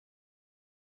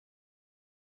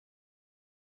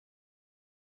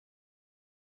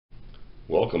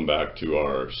Welcome back to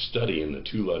our study in the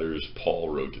two letters Paul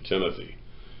wrote to Timothy.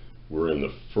 We're in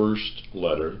the first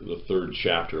letter, the third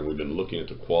chapter, and we've been looking at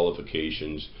the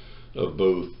qualifications of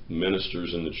both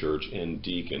ministers in the church and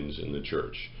deacons in the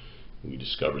church. We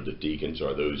discovered that deacons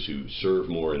are those who serve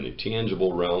more in the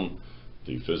tangible realm,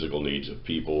 the physical needs of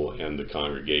people and the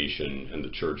congregation and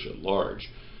the church at large,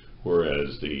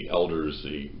 whereas the elders,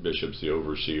 the bishops, the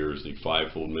overseers, the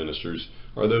fivefold ministers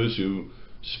are those who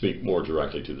speak more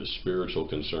directly to the spiritual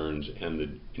concerns and the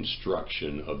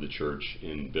instruction of the church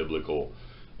in biblical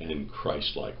and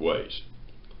Christ-like ways.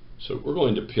 So we're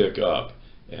going to pick up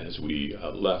as we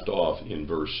left off in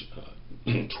verse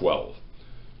 12.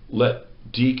 Let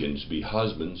deacons be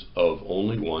husbands of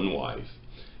only one wife,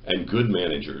 and good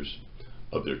managers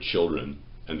of their children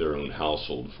and their own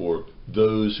household. For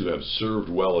those who have served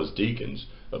well as deacons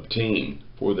obtain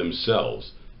for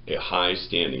themselves a high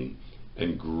standing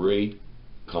and great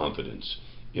confidence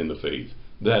in the faith,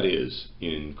 that is,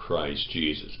 in Christ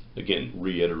Jesus. Again,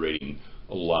 reiterating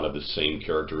a lot of the same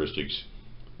characteristics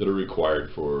that are required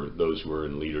for those who are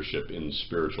in leadership in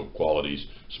spiritual qualities,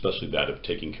 especially that of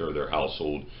taking care of their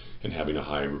household and having a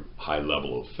high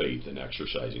level of faith and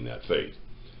exercising that faith.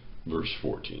 Verse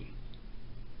 14.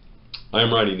 I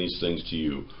am writing these things to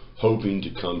you, hoping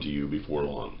to come to you before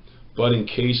long. But in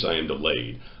case I am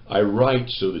delayed, I write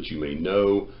so that you may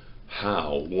know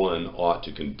how one ought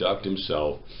to conduct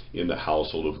himself in the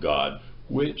household of God,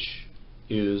 which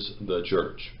is the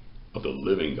church of the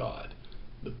living God,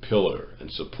 the pillar and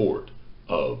support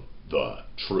of the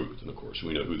truth. And of course,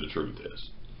 we know who the truth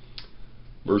is.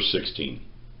 Verse 16,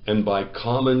 and by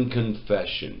common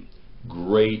confession,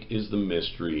 great is the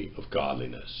mystery of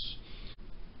godliness.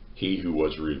 He who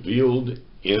was revealed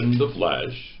in the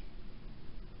flesh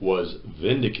was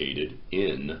vindicated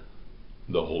in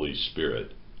the Holy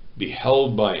Spirit,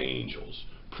 beheld by angels,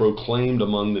 proclaimed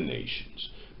among the nations,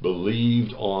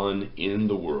 believed on in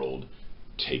the world,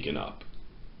 taken up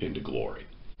into glory.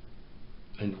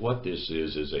 And what this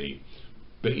is a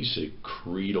basic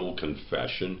creedal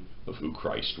confession of who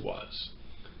Christ was.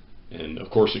 And of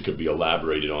course it could be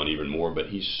elaborated on even more, but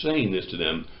he's saying this to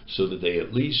them so that they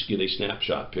at least get a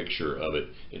snapshot picture of it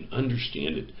and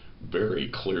understand it very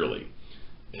clearly.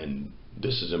 And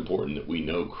this is important, that we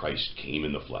know Christ came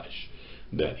in the flesh,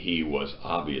 that he was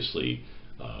obviously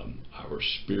our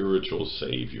spiritual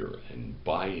Savior, and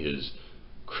by his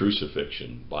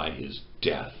crucifixion, by his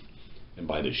death, and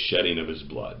by the shedding of his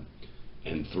blood,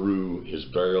 and through his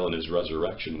burial and his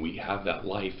resurrection, we have that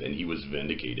life, and he was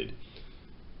vindicated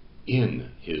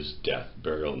in his death,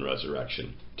 burial, and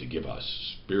resurrection to give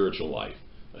us spiritual life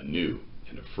anew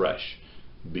and afresh,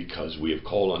 because we have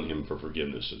called on him for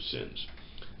forgiveness of sins.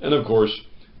 And of course,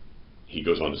 he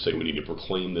goes on to say we need to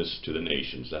proclaim this to the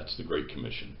nations. That's the Great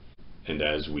Commission. And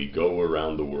as we go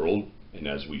around the world and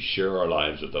as we share our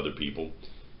lives with other people,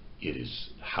 it is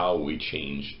how we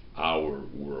change our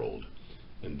world.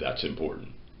 And that's important.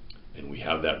 And we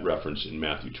have that reference in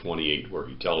Matthew 28 where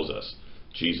he tells us,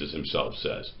 Jesus himself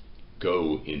says,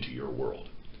 go into your world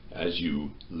as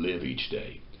you live each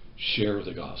day. Share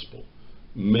the gospel.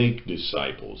 Make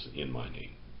disciples in my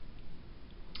name.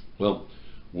 Well,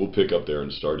 we'll pick up there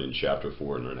and start in chapter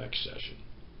 4 in our next session.